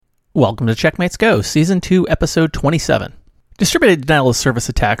Welcome to Checkmates Go, Season 2, Episode 27. Distributed denial of service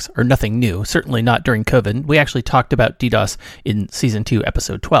attacks are nothing new, certainly not during COVID. We actually talked about DDoS in Season 2,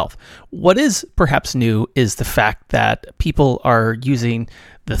 Episode 12. What is perhaps new is the fact that people are using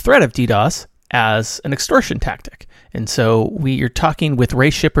the threat of DDoS as an extortion tactic. And so we are talking with Ray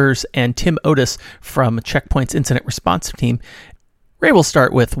Shippers and Tim Otis from Checkpoint's Incident Response Team. Ray will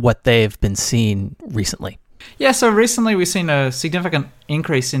start with what they've been seeing recently. Yeah, so recently we've seen a significant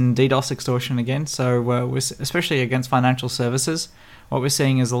increase in DDoS extortion again, so especially against financial services. What we're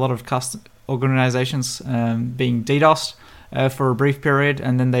seeing is a lot of organizations being DDoSed for a brief period,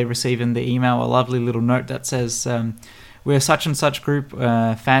 and then they receive in the email a lovely little note that says, we're such and such group,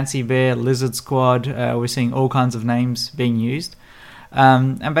 Fancy Bear, Lizard Squad, we're seeing all kinds of names being used.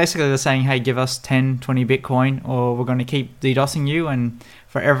 And basically they're saying, hey, give us 10, 20 Bitcoin, or we're going to keep DDoSing you, and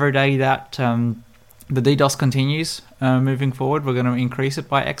for every day that the DDoS continues moving forward, we're going to increase it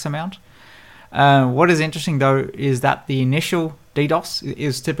by X amount. What is interesting, though, is that the initial DDoS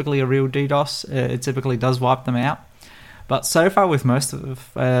is typically a real DDoS. It typically does wipe them out. But so far with most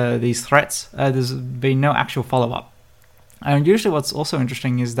of these threats, there's been no actual follow-up. And usually what's also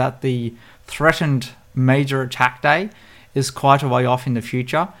interesting is that the threatened major attack day is quite a way off in the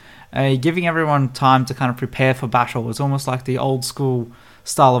future, giving everyone time to kind of prepare for battle. It's almost like the old school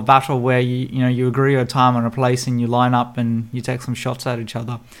style of battle where you agree a time on a place and you line up and you take some shots at each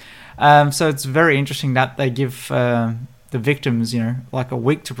other. So it's very interesting that they give the victims like a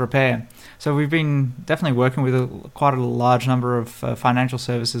week to prepare. So we've been definitely working with quite a large number of financial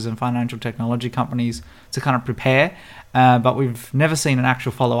services and financial technology companies to kind of prepare, but we've never seen an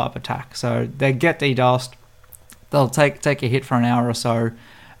actual follow-up attack. So they get DDoSed, they'll take a hit for an hour or so,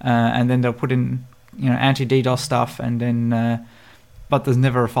 and then they'll put in anti-DDoS stuff, and then but there's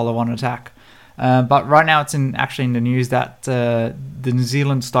never a follow-on attack. But right now it's actually in the news that the New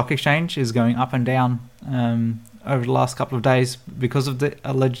Zealand Stock Exchange is going up and down over the last couple of days because of the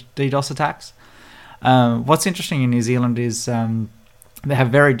alleged DDoS attacks. What's interesting in New Zealand is they have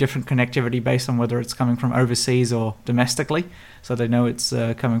very different connectivity based on whether it's coming from overseas or domestically. So they know it's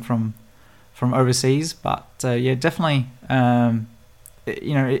coming from overseas. But yeah, definitely,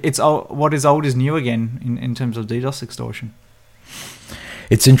 it's what is old is new again in terms of DDoS extortion.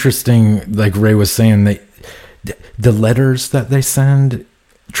 It's interesting, like Ray was saying, that the letters that they send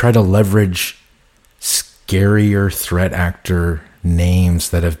try to leverage scarier threat actor names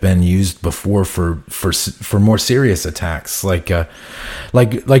that have been used before for more serious attacks, like the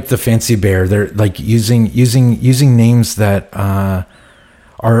Fancy Bear. They're like using names that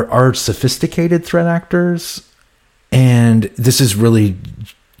are sophisticated threat actors, and this is really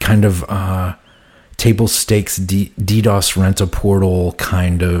kind of table stakes DDoS rent-a-portal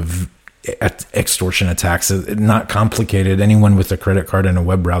kind of extortion attacks. Not complicated. Anyone with a credit card and a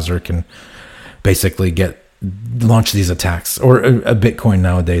web browser can basically launch these attacks, or a Bitcoin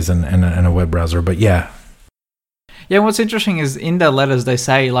nowadays and a web browser. But yeah. Yeah, what's interesting is in their letters they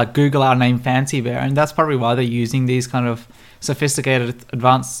say, like, Google our name Fancy Bear, and that's probably why they're using these kind of sophisticated,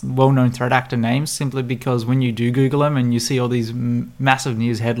 advanced, well-known threat actor names, simply because when you do Google them and you see all these massive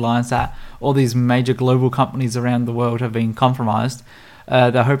news headlines that all these major global companies around the world have been compromised,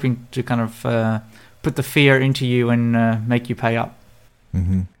 they're hoping to kind of put the fear into you and make you pay up.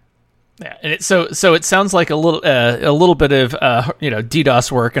 Mm-hmm. Yeah, and so it sounds like a little bit of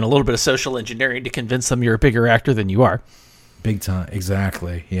DDoS work and a little bit of social engineering to convince them you're a bigger actor than you are. Big time,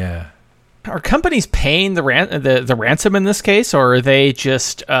 exactly. Yeah. Are companies paying the ransom in this case, or are they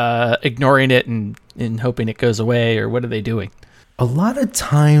just ignoring it and hoping it goes away, or what are they doing? A lot of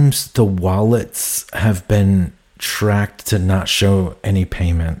times the wallets have been tracked to not show any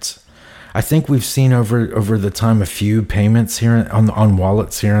payments. I think we've seen over the time a few payments here on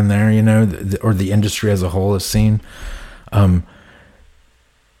wallets here and there, or the industry as a whole has seen.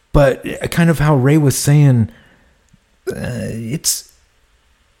 But kind of how Ray was saying, it's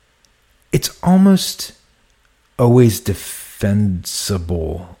almost always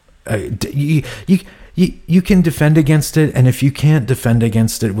defensible. You can defend against it, and if you can't defend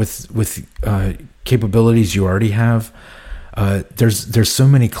against it with capabilities you already have, there's so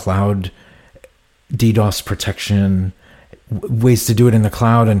many cloud DDoS protection ways to do it in the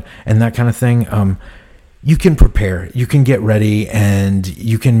cloud and that kind of thing. You can prepare, you can get ready, and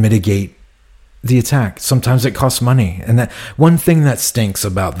you can mitigate the attack. Sometimes it costs money. And that one thing that stinks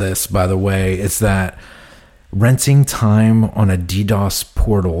about this, by the way, is that renting time on a DDoS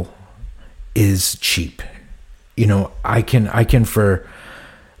portal is cheap. I can for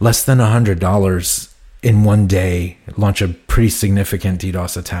less than $100 in one day launch a pretty significant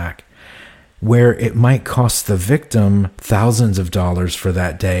DDoS attack. where it might cost the victim thousands of dollars for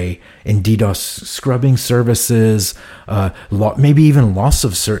that day in DDoS scrubbing services, maybe even loss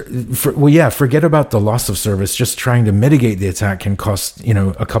of forget about the loss of service. Just trying to mitigate the attack can cost,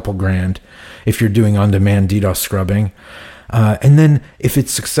 a couple grand if you're doing on-demand DDoS scrubbing. And then if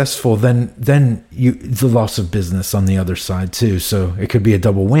it's successful, then the loss of business on the other side too. So it could be a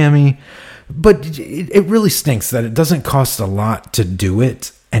double whammy, but it really stinks that it doesn't cost a lot to do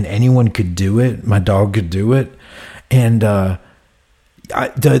it. And anyone could do it. My dog could do it. And the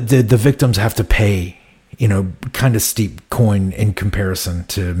victims have to pay, kind of steep coin in comparison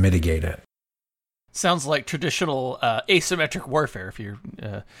to mitigate it. Sounds like traditional asymmetric warfare. If you're,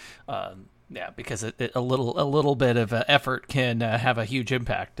 because a little bit of effort can have a huge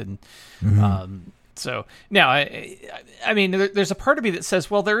impact. And so now, I mean, there's a part of me that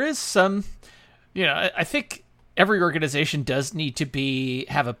says, well, there is some, I think every organization does need to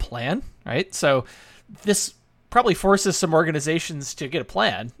have a plan, right? So this probably forces some organizations to get a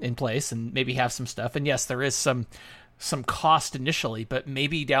plan in place and maybe have some stuff. And yes, there is some cost initially, but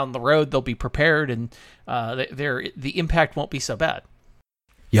maybe down the road they'll be prepared and the impact won't be so bad.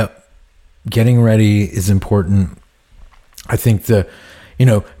 Yep. Getting ready is important. I think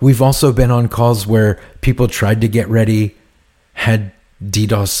we've also been on calls where people tried to get ready, had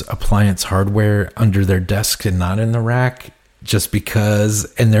DDoS appliance hardware under their desk and not in the rack just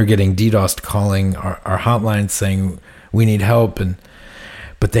because, and they're getting DDoSed calling our hotline saying we need help,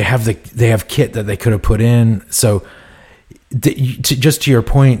 but they have kit that they could have put in. So just to your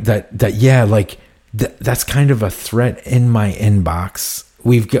point that's kind of a threat in my inbox.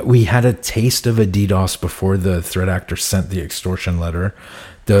 We had a taste of a DDoS before the threat actor sent the extortion letter.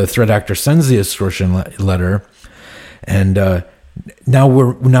 The threat actor sends the extortion letter, and now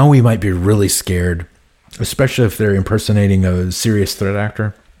we might be really scared, especially if they're impersonating a serious threat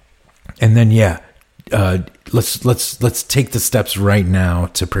actor. And then let's take the steps right now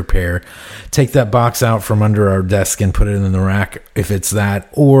to prepare. Take that box out from under our desk and put it in the rack if it's that,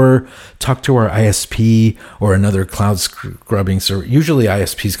 or talk to our ISP or another cloud scrubbing service. Usually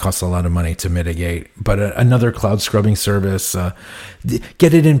ISPs cost a lot of money to mitigate, but another cloud scrubbing service,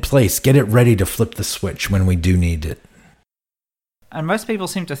 get it in place, get it ready to flip the switch when we do need it. And most people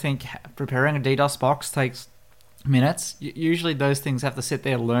seem to think preparing a DDoS box takes minutes. Usually those things have to sit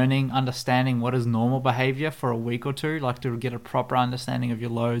there learning, understanding what is normal behavior for a week or two, like to get a proper understanding of your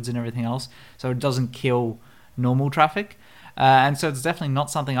loads and everything else, so it doesn't kill normal traffic. And so it's definitely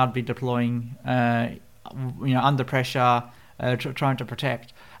not something I'd be deploying under pressure, trying to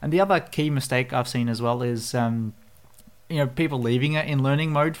protect. And the other key mistake I've seen as well is people leaving it in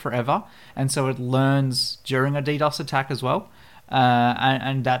learning mode forever, and so it learns during a DDoS attack as well.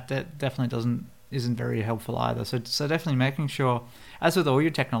 And that definitely isn't very helpful either. So definitely making sure, as with all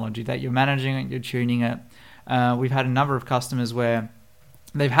your technology, that you're managing it, you're tuning it. We've had a number of customers where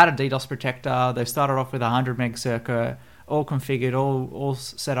they've had a DDoS protector, they've started off with a 100 meg circuit, all configured, all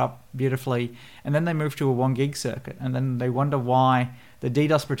set up beautifully, and then they move to a 1 gig circuit, and then they wonder why the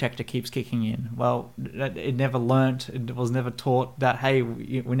DDoS protector keeps kicking in. Well, it never learnt, it was never taught that, hey,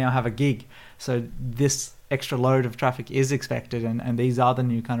 we now have a gig, so this extra load of traffic is expected, and these are the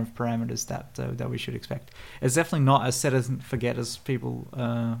new kind of parameters that we should expect. It's definitely not as set and forget as people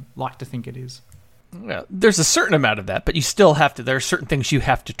like to think it is. Yeah, there's a certain amount of that, but you still have to. There are certain things you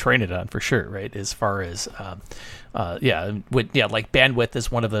have to train it on for sure, right? As far as, like bandwidth is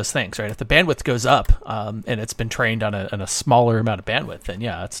one of those things, right? If the bandwidth goes up and it's been trained on a smaller amount of bandwidth, then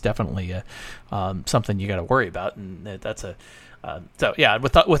it's definitely something you got to worry about, and that's a.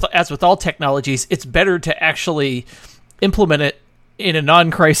 With all technologies, it's better to actually implement it in a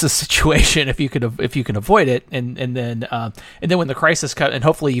non-crisis situation if you can avoid it, and then when the crisis comes, and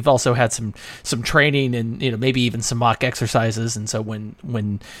hopefully you've also had some training and maybe even some mock exercises, and so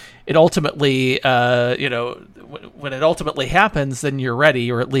when it ultimately when it ultimately happens, then you're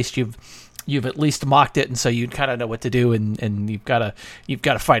ready, or at least you've at least mocked it, and so you kind of know what to do, and you've got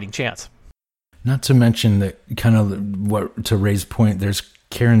a fighting chance. Not to mention that kind of what to Ray's point, there's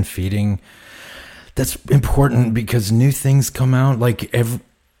care and feeding. That's important because new things come out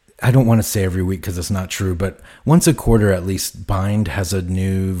I don't want to say every week because it's not true, but once a quarter at least, Bind has a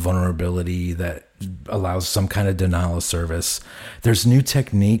new vulnerability that allows some kind of denial of service. There's new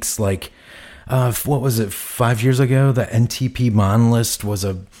techniques what was it, 5 years ago? The NTP Mon list was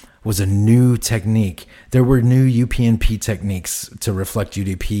was a new technique. There were new UPnP techniques to reflect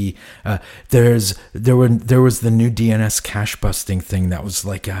UDP. There was the new DNS cache busting thing that was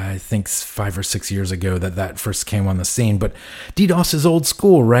like I think 5 or 6 years ago that first came on the scene. But DDoS is old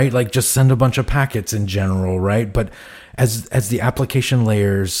school, right? Like just send a bunch of packets in general, right? But as the application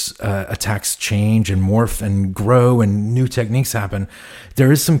layers attacks change and morph and grow and new techniques happen,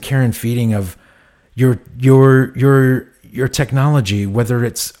 there is some care and feeding of your technology, whether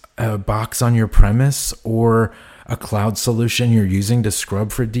it's a box on your premise or a cloud solution you're using to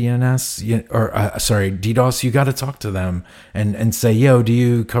scrub for DNS DDoS. You got to talk to them and say, yo, do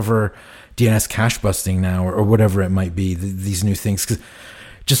you cover DNS cache busting now, or whatever it might be, these new things. 'Cause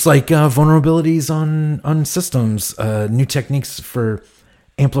just like vulnerabilities on systems, new techniques for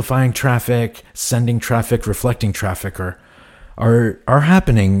amplifying traffic, sending traffic, reflecting traffic are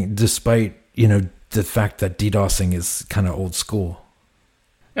happening despite, the fact that DDoSing is kind of old school.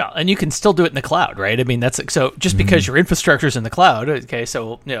 Yeah, and you can still do it in the cloud, right? I mean, that's so just because your infrastructure is in the cloud, okay,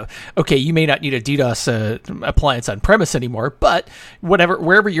 so you may not need a DDoS appliance on premise anymore, but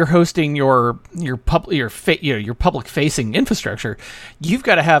wherever you're hosting your public facing infrastructure, you've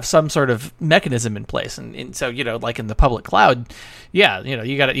got to have some sort of mechanism in place, and so like in the public cloud, you got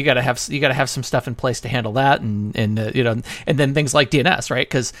to have some stuff in place to handle that, and then things like DNS, right?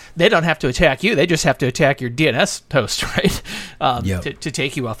 Because they don't have to attack you; they just have to attack your DNS host, right? To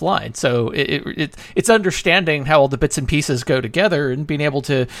take you offline. So it's understanding how all the bits and pieces go together and being able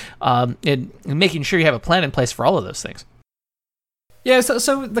to and making sure you have a plan in place for all of those things. Yeah,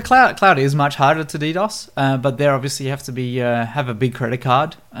 so the cloud is much harder to DDoS, but there obviously you have to be have a big credit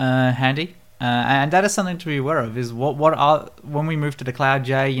card handy, and that is something to be aware of. Is when we move to the cloud,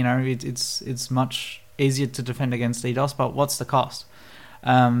 Jay, it's much easier to defend against DDoS, but what's the cost?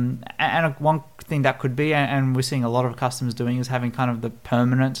 And one thing that could be, and we're seeing a lot of customers doing, is having kind of the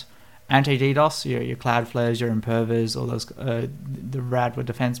permanent anti-DDoS, your Cloudflares, your Impervas, all those the Radware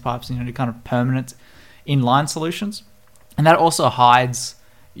defense pipes, the kind of permanent inline solutions, and that also hides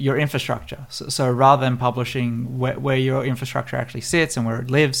your infrastructure. So rather than publishing where your infrastructure actually sits and where it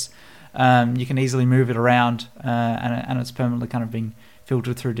lives, you can easily move it around, and it's permanently kind of being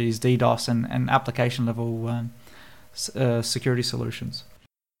filtered through these DDoS and application level security solutions.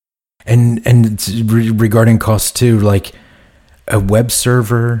 And regarding cost too, like a web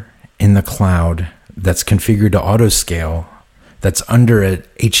server in the cloud that's configured to auto scale, that's under a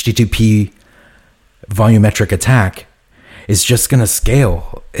HTTP volumetric attack, is just going to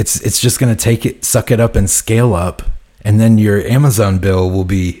scale. It's just going to suck it up and scale up, and then your Amazon bill will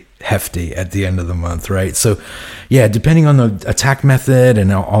be hefty at the end of the month, right? So, yeah, depending on the attack method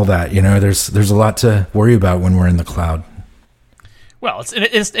and all that, there's a lot to worry about when we're in the cloud. Well,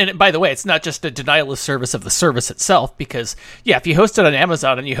 and by the way, it's not just a denial of service of the service itself, because if you host it on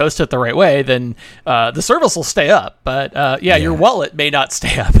Amazon and you host it the right way, then the service will stay up, but your wallet may not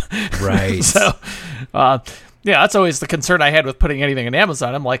stay up. Right. So, that's always the concern I had with putting anything on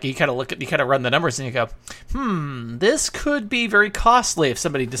Amazon. I'm like, you kind of run the numbers and you go, this could be very costly if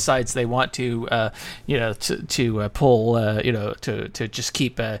somebody decides they want to, pull, to just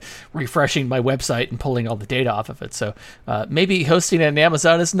keep refreshing my website and pulling all the data off of it. So maybe hosting it on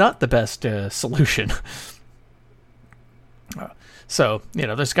Amazon is not the best solution. So,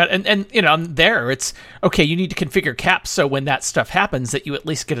 there's got, and there it's, okay, you need to configure caps so when that stuff happens that you at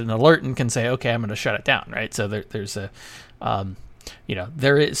least get an alert and can say, okay, I'm going to shut it down, right? So there's a,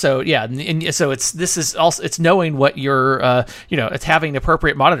 there is, so yeah, and so it's knowing what you're, it's having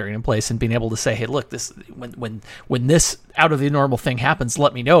appropriate monitoring in place and being able to say, hey, look, this, when this out of the normal thing happens,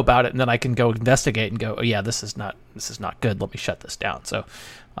 let me know about it, and then I can go investigate and go, oh yeah, this is not good, let me shut this down. So,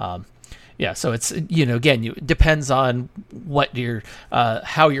 so it's, again, it depends on what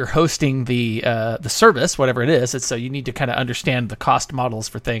how you're hosting the service, whatever it is. It's, so you need to kind of understand the cost models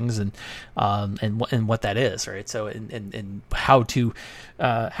for things and what that is, right? So and how to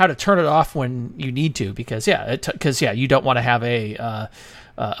turn it off when you need to, because you don't want to have a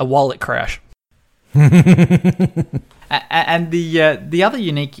wallet crash. And the other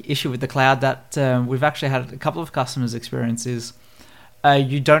unique issue with the cloud that we've actually had a couple of customers experience is,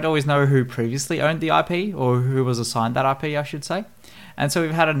 you don't always know who previously owned the IP or who was assigned that IP, I should say. And so we've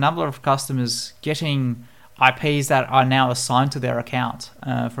had a number of customers getting IPs that are now assigned to their account.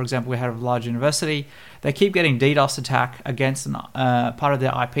 For example, we had a large university. They keep getting DDoS attack against part of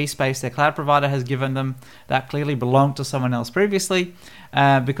their IP space their cloud provider has given them that clearly belonged to someone else previously,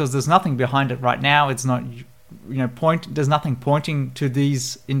 because there's nothing behind it right now. It's not, there's nothing pointing to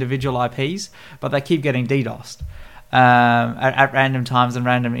these individual IPs, but they keep getting DDoSed. At random times and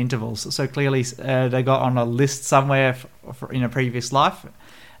random intervals. So clearly they got on a list somewhere in a previous life,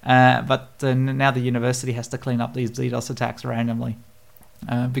 But now the university has to clean up these DDoS attacks randomly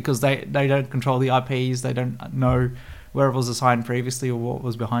because they don't control the IPs, they don't know where it was assigned previously or what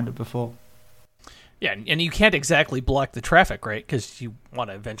was behind it before. Yeah, and you can't exactly block the traffic, right? Because you want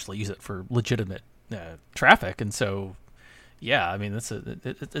to eventually use it for legitimate traffic, and so yeah, I mean it's a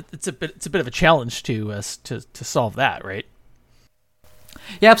bit of a challenge to solve that, right?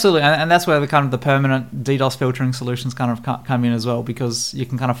 Yeah, absolutely, and that's where the permanent DDoS filtering solutions kind of come in as well, because you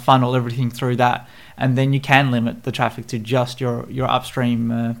can kind of funnel everything through that, and then you can limit the traffic to just your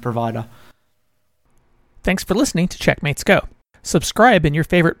upstream provider. Thanks for listening to Checkmates Go. Subscribe in your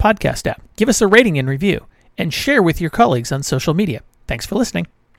favorite podcast app, give us a rating and review, and share with your colleagues on social media. Thanks for listening.